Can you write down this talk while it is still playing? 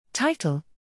Title: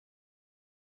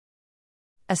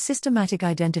 A Systematic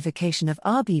Identification of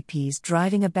RBPs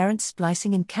Driving Aberrant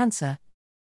Splicing in Cancer.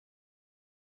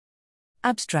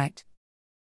 Abstract: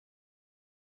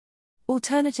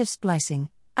 Alternative splicing,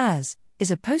 AS, is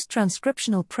a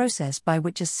post-transcriptional process by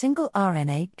which a single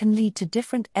RNA can lead to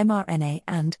different mRNA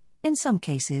and, in some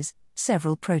cases,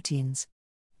 several proteins.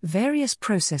 Various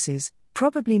processes,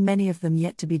 probably many of them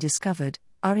yet to be discovered,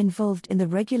 are involved in the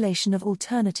regulation of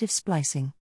alternative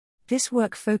splicing. This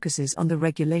work focuses on the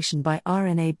regulation by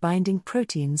RNA-binding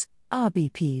proteins,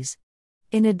 RBPs.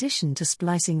 In addition to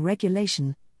splicing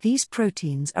regulation, these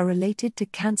proteins are related to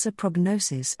cancer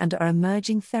prognosis and are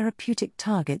emerging therapeutic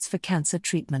targets for cancer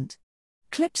treatment.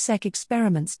 ClipSec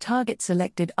experiments target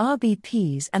selected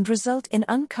RBPs and result in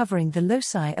uncovering the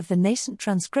loci of the nascent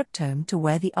transcriptome to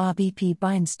where the RBP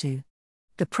binds to.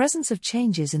 The presence of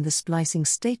changes in the splicing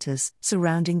status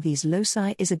surrounding these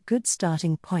loci is a good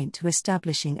starting point to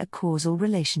establishing a causal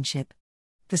relationship.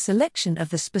 The selection of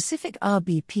the specific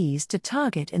RBPs to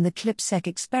target in the ClipSec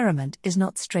experiment is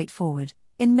not straightforward.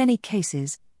 In many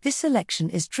cases, this selection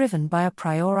is driven by a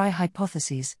priori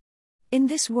hypotheses. In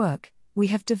this work, we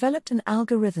have developed an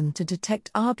algorithm to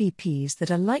detect RBPs that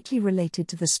are likely related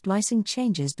to the splicing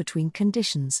changes between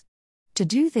conditions. To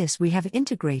do this, we have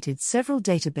integrated several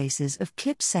databases of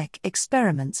ClipSec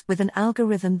experiments with an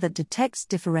algorithm that detects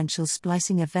differential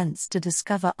splicing events to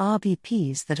discover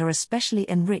RBPs that are especially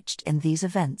enriched in these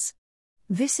events.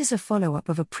 This is a follow-up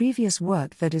of a previous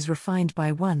work that is refined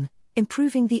by 1.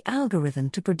 Improving the algorithm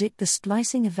to predict the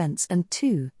splicing events, and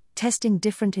 2. Testing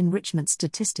different enrichment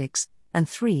statistics, and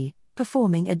 3.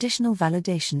 Performing additional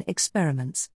validation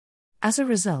experiments. As a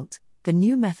result, the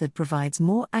new method provides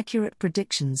more accurate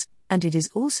predictions, and it is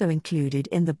also included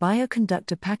in the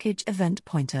bioconductor package event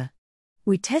pointer.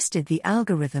 We tested the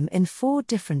algorithm in 4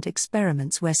 different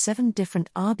experiments where 7 different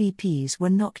RBPs were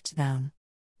knocked down.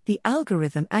 The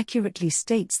algorithm accurately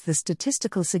states the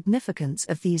statistical significance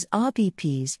of these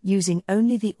RBPs using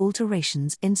only the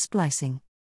alterations in splicing.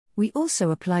 We also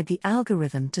applied the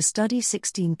algorithm to study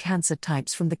 16 cancer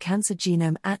types from the Cancer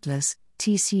Genome Atlas,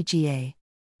 TCGA.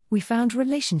 We found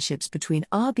relationships between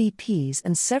RBPs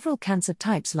and several cancer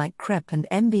types like CREP and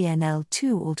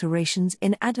MBNL2 alterations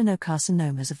in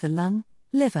adenocarcinomas of the lung,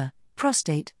 liver,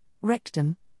 prostate,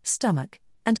 rectum, stomach,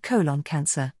 and colon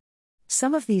cancer.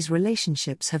 Some of these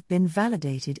relationships have been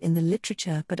validated in the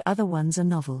literature, but other ones are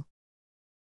novel.